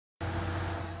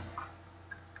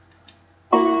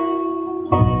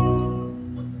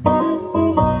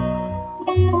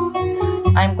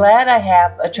I'm glad I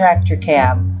have a tractor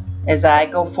cab as I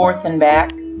go forth and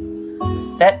back.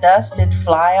 That dust did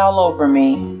fly all over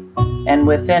me, and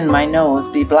within my nose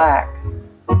be black.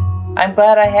 I'm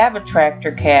glad I have a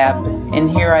tractor cab, in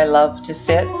here I love to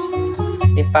sit.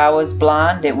 If I was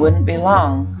blonde, it wouldn't be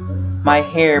long, my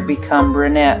hair become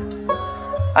brunette.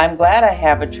 I'm glad I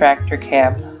have a tractor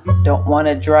cab, don't want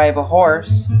to drive a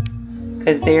horse,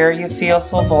 'cause there you feel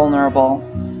so vulnerable.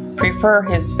 Prefer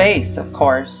his face, of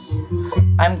course.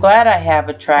 I'm glad I have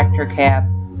a tractor cab.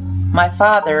 My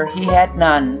father, he had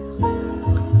none.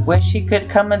 Wish he could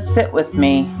come and sit with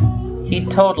me. He'd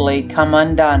totally come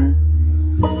undone.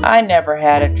 I never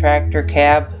had a tractor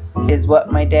cab, is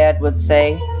what my dad would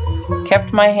say.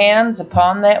 Kept my hands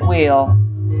upon that wheel.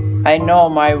 I know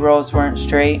my rows weren't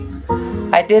straight.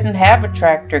 I didn't have a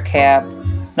tractor cab,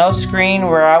 no screen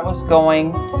where I was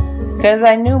going, 'cause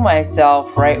I knew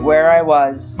myself right where I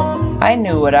was. I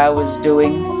knew what I was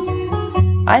doing.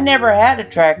 I never had a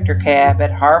tractor cab,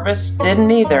 at harvest didn't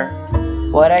either.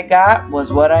 What I got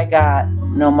was what I got,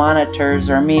 no monitors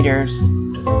or meters.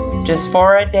 Just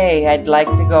for a day I'd like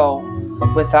to go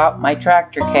without my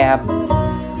tractor cab,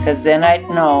 'cause then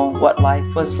I'd know what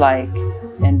life was like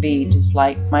and be just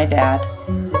like my dad.